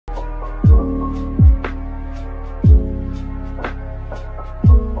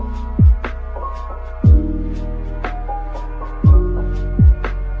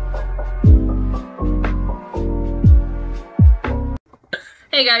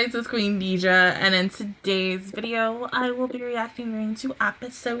Hey guys, it's Queendija, and in today's video, I will be reacting to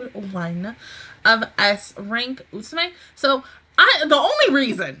episode 1 of S Rank Musume. So, the only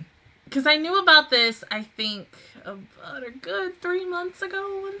reason, because I knew about this, I think, about a good 3 months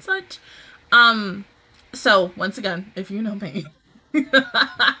ago and such. Um, so, once again, if you know me,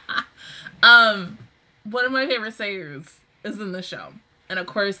 um, one of my favorite sayers is in the show. And of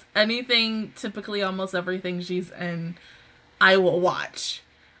course, anything, typically almost everything she's in, I will watch.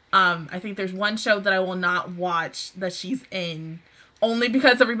 I think there's one show that I will not watch that she's in, only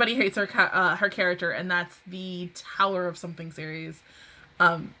because everybody hates her character, and that's the Tower of Something series.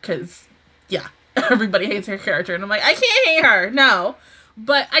 Because yeah, everybody hates her character, and I'm like, I can't hate her, no.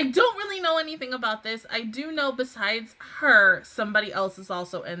 But I don't really know anything about this. I do know besides her, somebody else is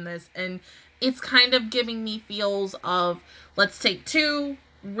also in this, and it's kind of giving me feels of let's take two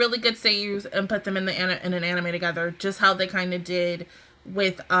really good seiyus and put them in in an anime together, just how they kind of did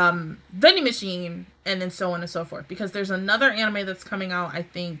with Vending Machine, and then so on and so forth. Because there's another anime that's coming out, I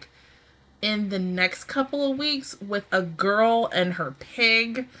think, in the next couple of weeks with a girl and her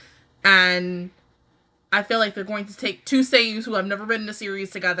pig, and I feel like they're going to take two seiyus who have never been in a series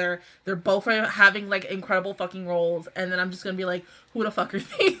together. They're both having like incredible fucking roles, and then I'm just gonna be like, who the fuck are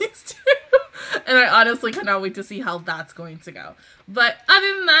these two? And I honestly cannot wait to see how that's going to go. But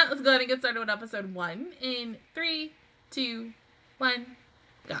other than that, let's go ahead and get started with episode 1 in 3, 2, 1,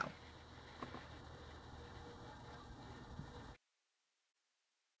 go.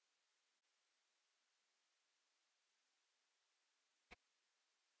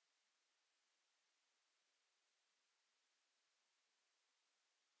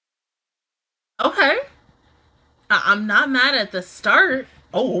 Okay. I'm not mad at the start.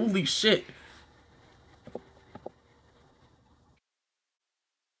 Oh, holy shit.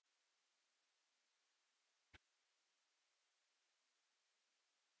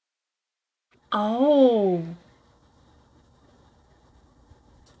 Oh.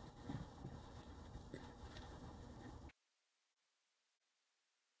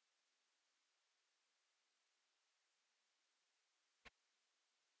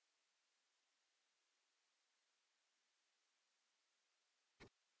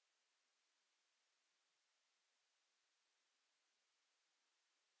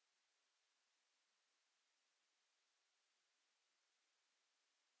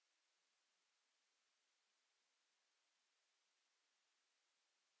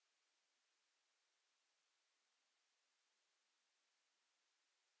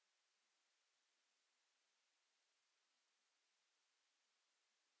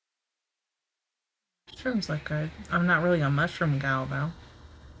 Mushrooms look good. I'm not really a mushroom gal, though.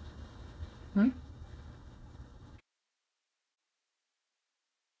 Hmm?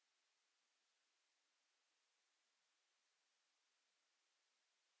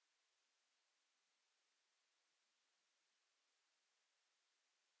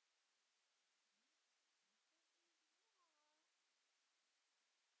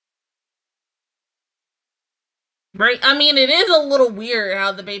 Right? I mean, it is a little weird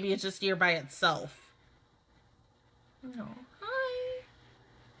how the baby is just here by itself. Oh, hi.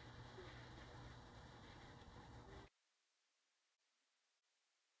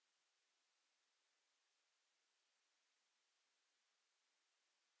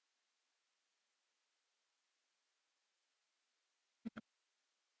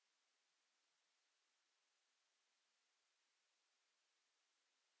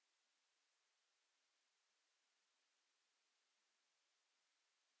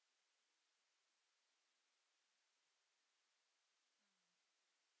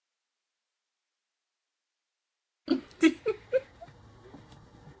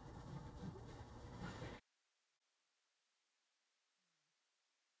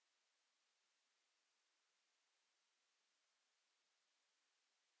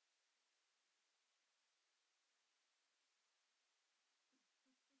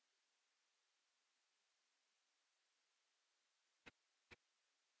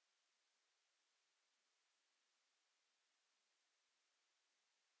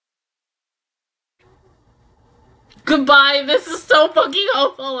 Goodbye. This is so fucking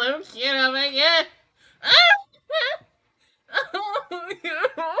hopeful. I'm kidding. Yeah.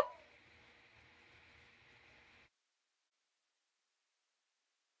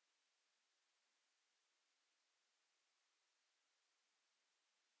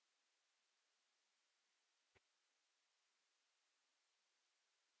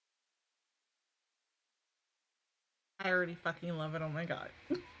 I already fucking love it. Oh my god.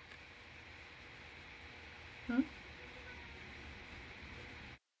 Hmm?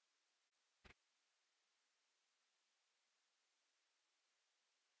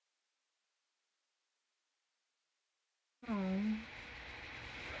 Oh.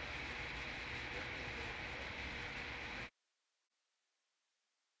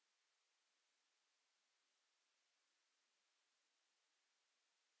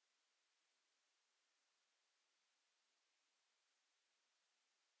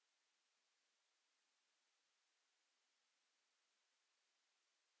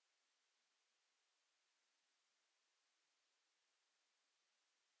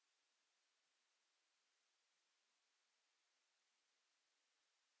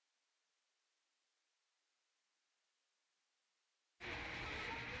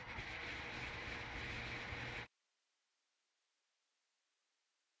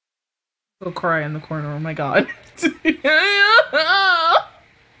 Go cry in the corner. Oh my god.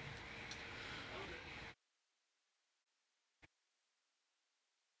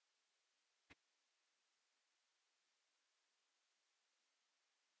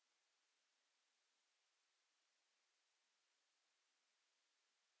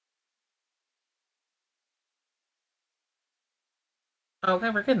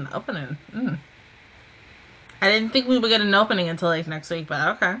 Okay, we're getting an opening. I didn't think we would get an opening until like next week, but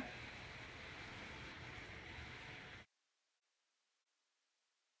okay.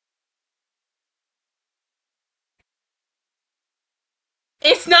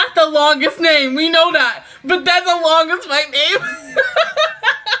 It's not the longest name, we know that, but that's the longest fight name.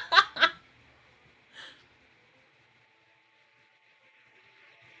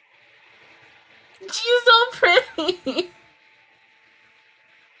 She's so pretty.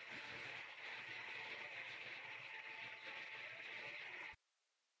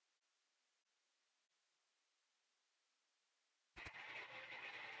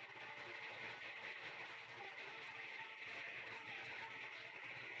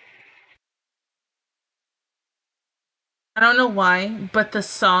 I don't know why, but the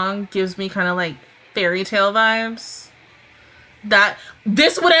song gives me kind of like fairy tale vibes. That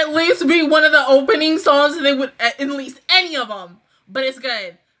this would at least be one of the opening songs. They would at least any of them, but it's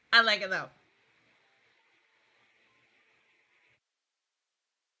good. I like it though.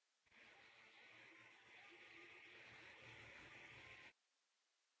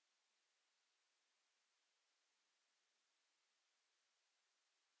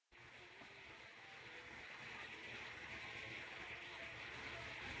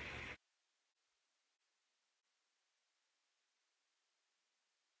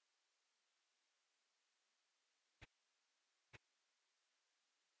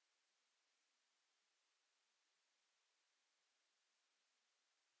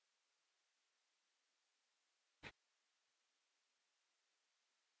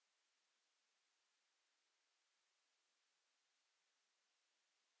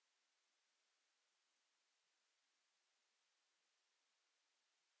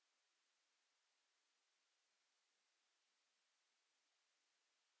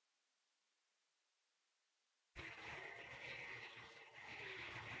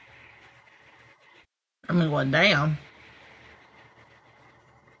 I mean, well, damn.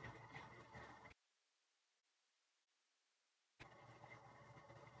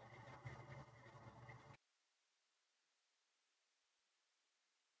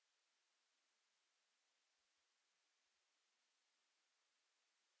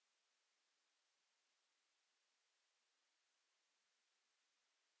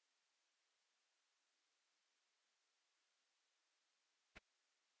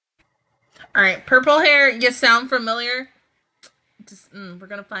 All right, purple hair. You sound familiar? Just we're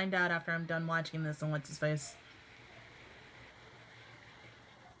gonna find out after I'm done watching this and what's his face.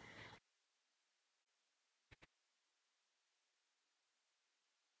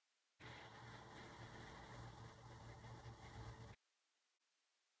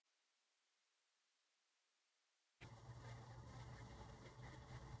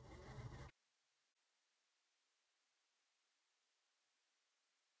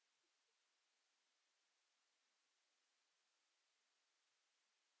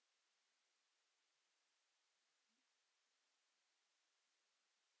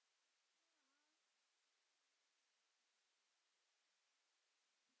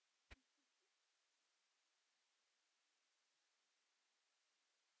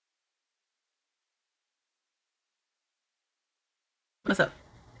 What's up?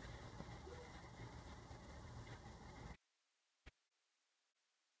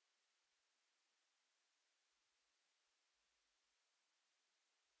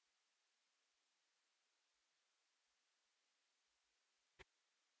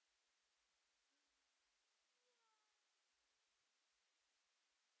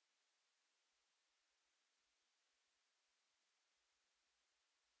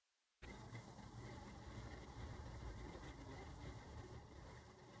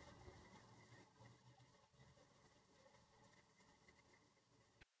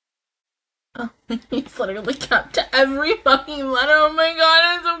 He's literally kept to every fucking letter. Oh my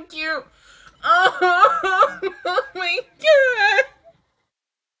god, it's so cute. Oh, oh my god.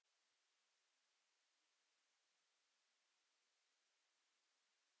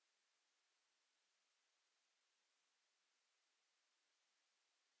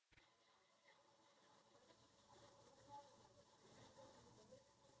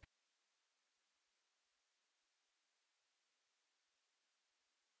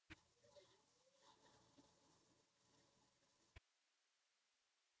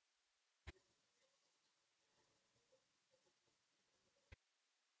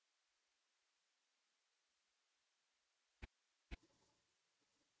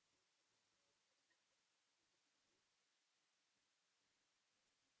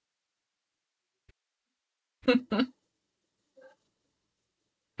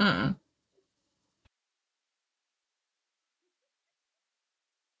 Mm.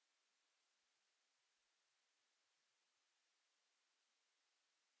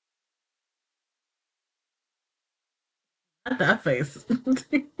 Not that face.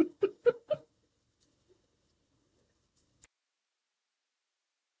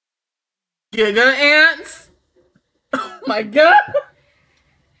 Giga ants. Oh my god.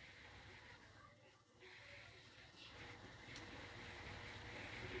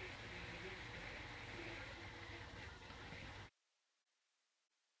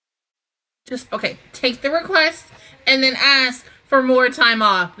 Just okay. Take the request and then ask for more time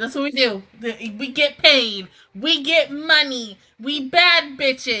off. That's what we do. We get paid. We get money. We bad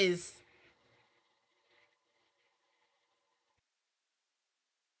bitches.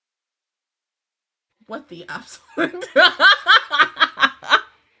 What the absolute?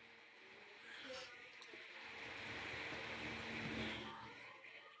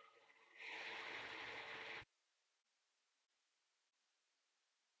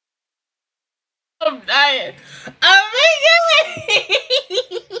 I'm dying. Oh my god.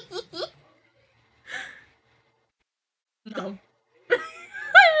 No.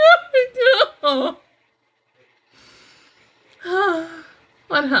 I really do.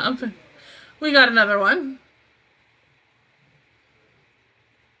 What happened? We got another one.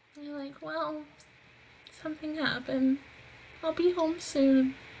 You're like, well, something happened. I'll be home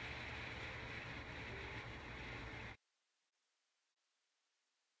soon.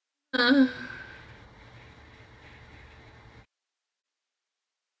 Uh,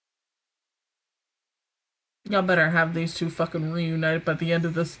 y'all better have these two fucking reunited by the end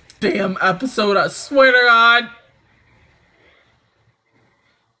of this damn episode. I swear to God.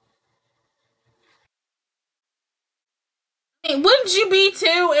 Hey, wouldn't you be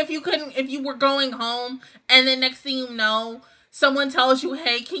too if you couldn't, if you were going home and then next thing you know, someone tells you,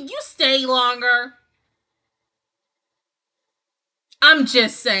 hey, can you stay longer? I'm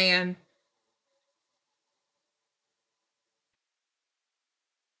just saying.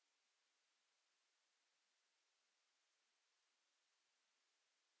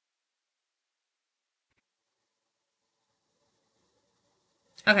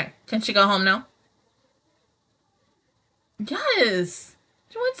 Okay, can she go home now? Yes.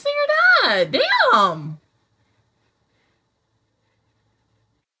 She went to see her dad. Damn.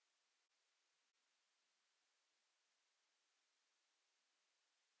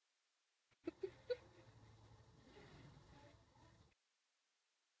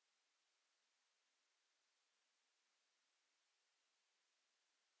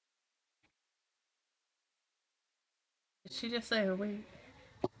 Did she just say, wait,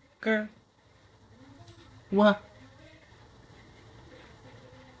 girl? What?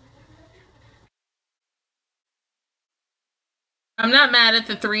 I'm not mad at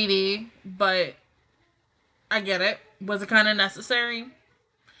the 3D, but I get it. Was it kind of necessary?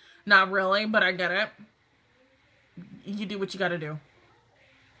 Not really, but I get it. You do what you gotta do.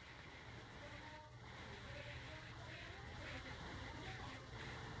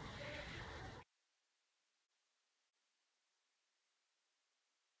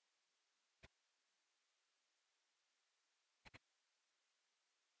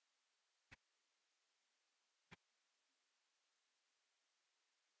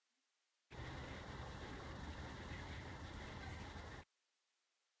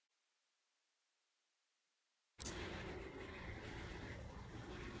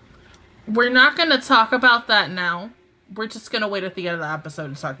 We're not gonna talk about that now. We're just gonna wait at the end of the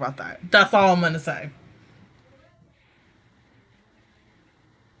episode to talk about that. That's all I'm gonna say.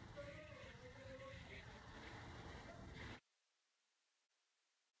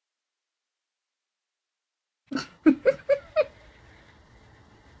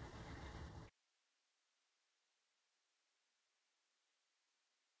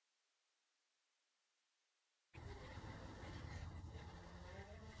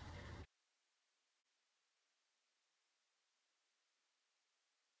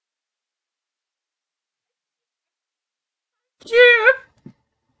 Yeah.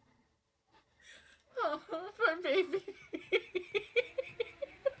 Oh, poor baby.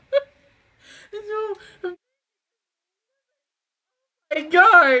 No, oh my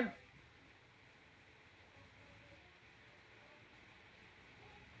God.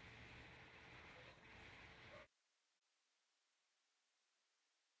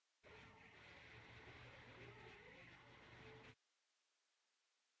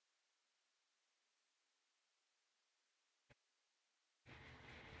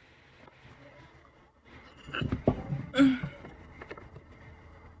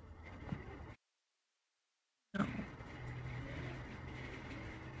 No.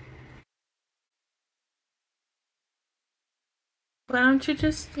 Why don't you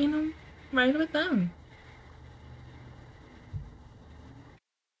just, ride with them?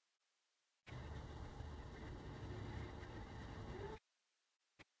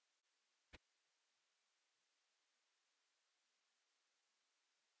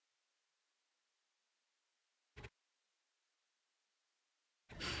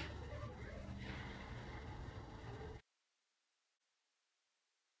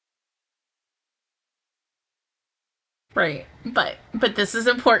 Right. But this is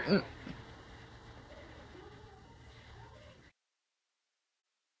important.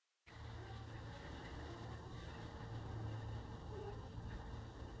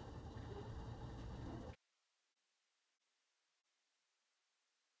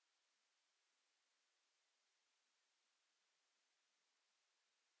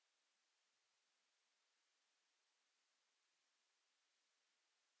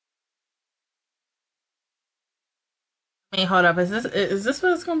 I mean, hold up. Is this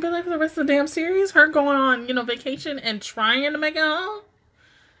what it's gonna be like for the rest of the damn series? Her going on, vacation and trying to make it home?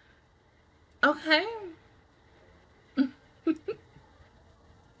 Okay.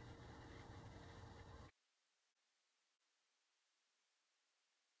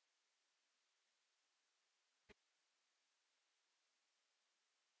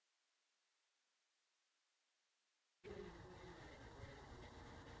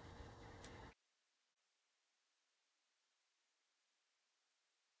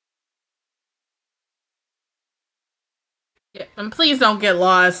 Yeah, and please don't get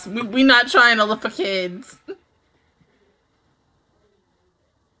lost. We not trying to look for kids.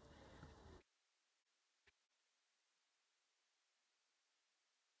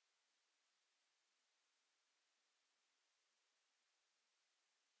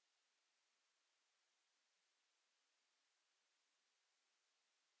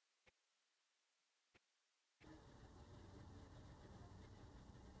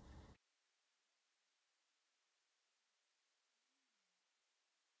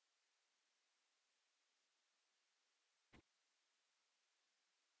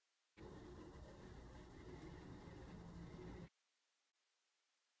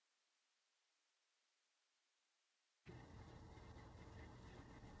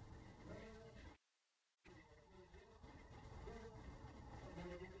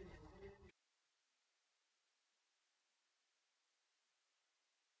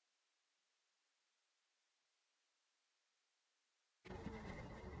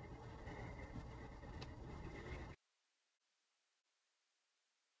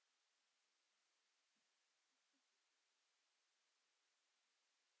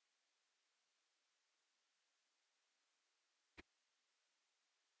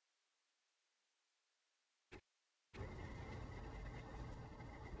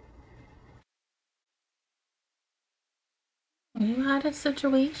 You had a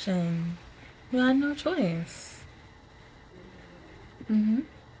situation. You had no choice. Hmm.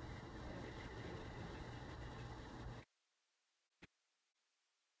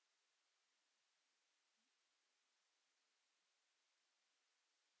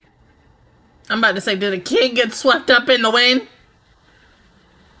 I'm about to say, did a kid get swept up in the wind?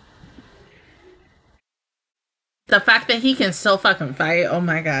 The fact that he can still fucking fight. Oh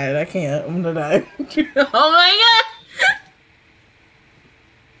my God, I can't. I'm gonna die. Oh my God.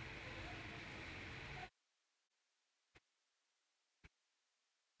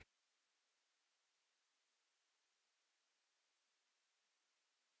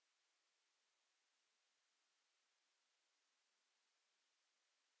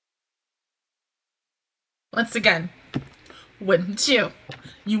 Once again, wouldn't you?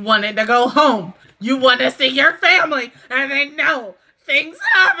 You wanted to go home. You want to see your family, and then no, things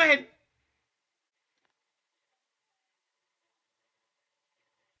happen.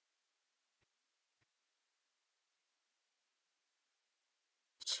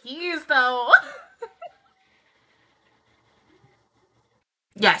 Jeez, though.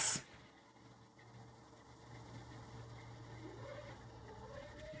 Yes.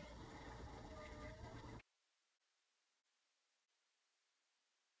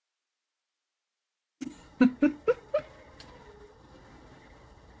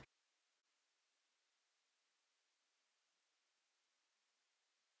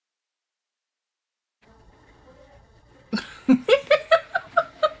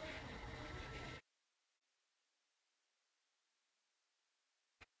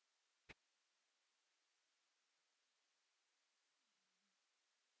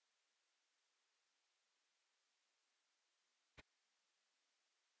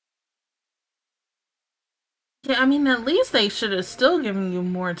 Yeah, I mean, at least they should have still given you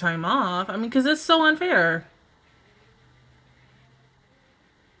more time off. I mean, because it's so unfair.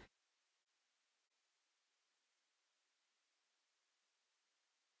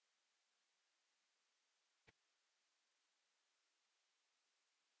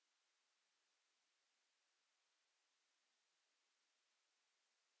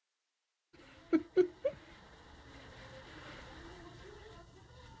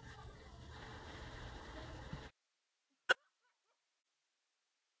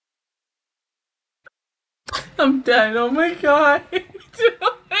 I'm dead. Oh my god.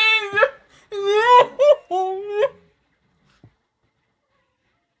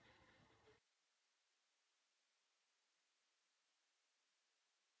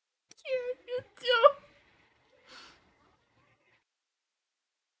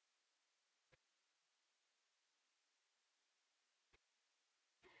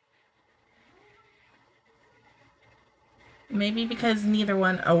 Maybe because neither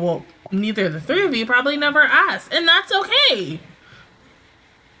one, oh, well, neither of the three of you probably never asked, and that's okay.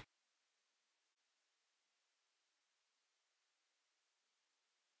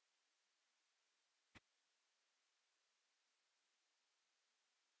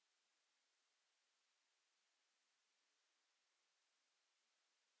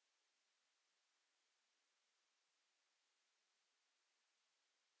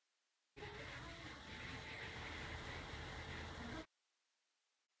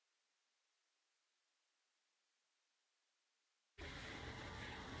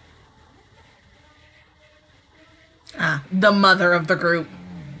 Ah, the mother of the group.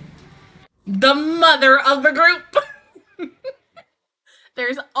 The mother of the group.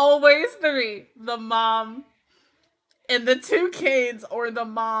 There's always three: the mom and the two kids, or the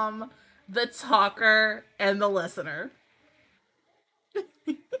mom, the talker, and the listener.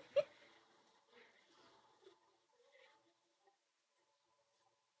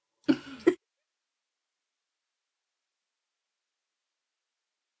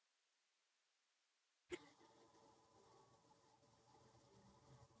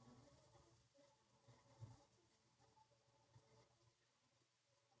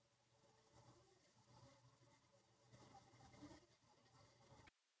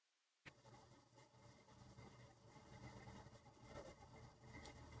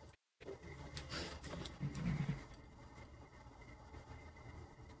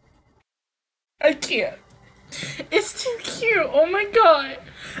 I can't. It's too cute. Oh my god.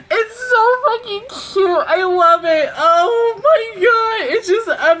 It's so fucking cute. I love it. Oh my god. It's just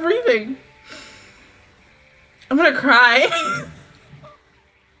everything. I'm gonna cry.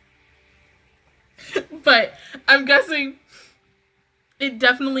 But I'm guessing it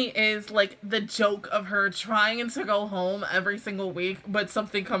definitely is like the joke of her trying to go home every single week, but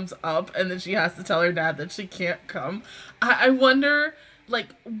something comes up and then she has to tell her dad that she can't come. I wonder like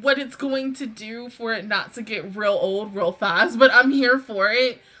what it's going to do for it not to get real old real fast, but I'm here for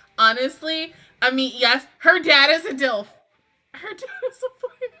it. Honestly, I mean, yes, her dad is a DILF. Her dad is a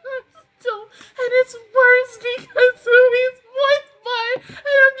fucking DILF, and it's worse because who he's voiced by, and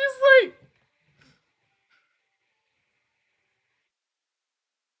I'm just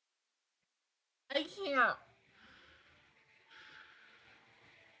like, I can't.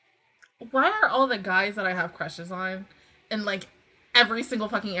 Why are all the guys that I have crushes on in like every single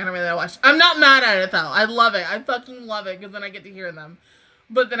fucking anime that I watch? I'm not mad at it though. I love it. I fucking love it because then I get to hear them.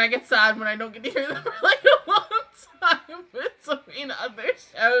 But then I get sad when I don't get to hear them for like a long time between other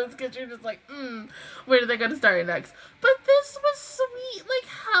shows because you're just like, where are they going to start next? But this was sweet, like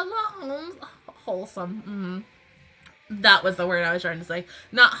hella wholesome. That was the word I was trying to say.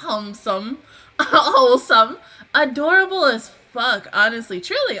 Not wholesome. Wholesome. Adorable as fuck, honestly.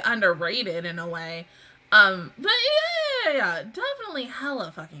 Truly underrated in a way. But yeah. Definitely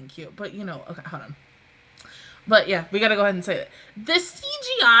hella fucking cute. But you know, okay, hold on. But yeah, we gotta go ahead and say it. This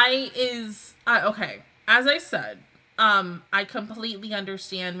CGI is okay. As I said, I completely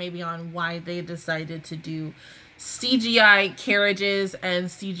understand maybe on why they decided to do CGI carriages and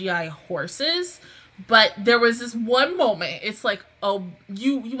CGI horses. But there was this one moment. It's like, oh,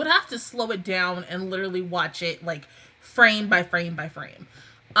 you would have to slow it down and literally watch it like frame by frame by frame.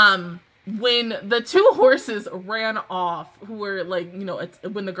 when the two horses ran off, who were like, you know,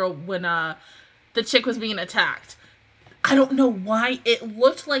 when the chick was being attacked. I don't know why it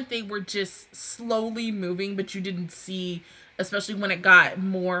looked like they were just slowly moving, but you didn't see, especially when it got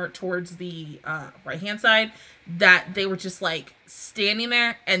more towards the right hand side, that they were just like standing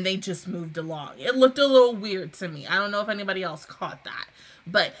there and they just moved along. It looked a little weird to me. I don't know if anybody else caught that,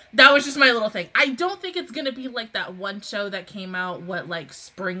 but that was just my little thing. I don't think it's gonna be like that one show that came out like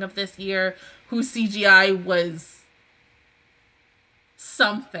spring of this year, whose CGI was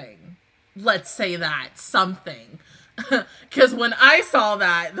something. Let's say that something. Because when I saw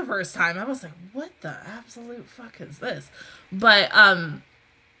that the first time, I was like, what the absolute fuck is this? But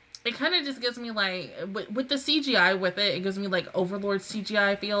it kind of just gives me like, with the CGI with it, it gives me like Overlord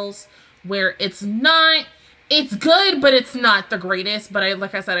CGI feels, where it's good, but it's not the greatest. But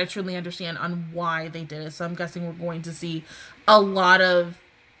like I said, I truly understand on why they did it. So I'm guessing we're going to see a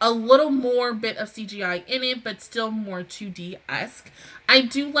little more bit of CGI in it, but still more 2D-esque. I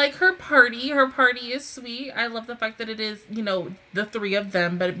do like her party. Her party is sweet. I love the fact that it is, you know, the three of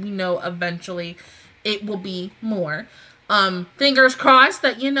them, but we know eventually it will be more. Fingers crossed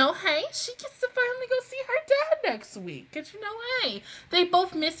that, you know, hey, she gets to finally go see her dad next week. Because, you know, hey, they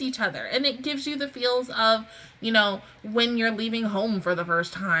both miss each other. And it gives you the feels of, you know, when you're leaving home for the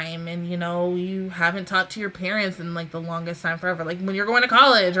first time and, you know, you haven't talked to your parents in, like, the longest time forever. Like, when you're going to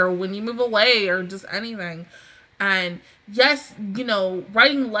college or when you move away or just anything. And, yes, you know,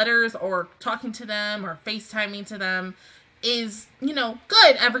 writing letters or talking to them or FaceTiming to them is, you know,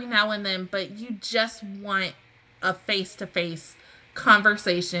 good every now and then. But you just want a face-to-face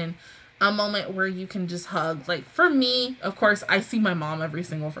conversation, a moment where you can just hug. Like, for me, of course, I see my mom every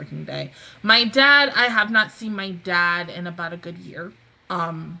single freaking day. My dad, I have not seen my dad in about a good year.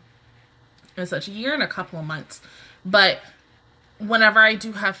 In such a year and a couple of months. But whenever I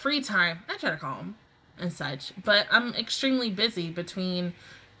do have free time, I try to call him and such. But I'm extremely busy between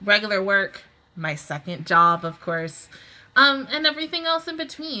regular work, my second job, of course, and everything else in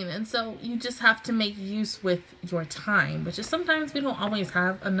between. And so you just have to make use with your time, which is sometimes we don't always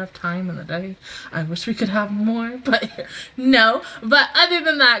have enough time in the day. I wish we could have more, but no. But other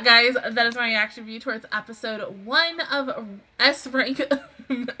than that, guys, that is my reaction view towards episode 1 of S Rank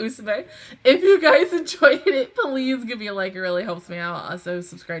Musume. If you guys enjoyed it, please give me a like. It really helps me out. Also,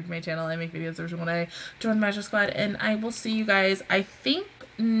 subscribe to my channel. I make videos every single day. Join the Magic Squad, and I will see you guys, I think,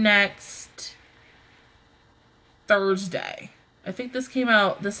 next Thursday. I think this came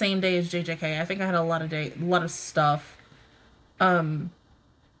out the same day as JJK. I think I had a lot of stuff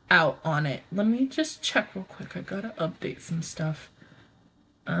out on it. Let me just check real quick. I gotta update some stuff.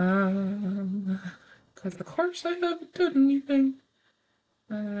 Because of course I haven't done anything.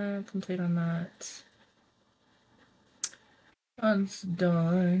 Complete on that. That's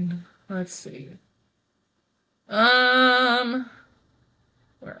done. Let's see. Where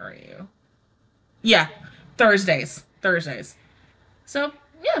are you? Yeah, Thursdays. So,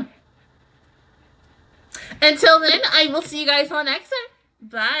 yeah. Until then, I will see you guys on next time.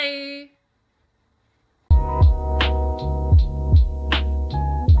 Bye.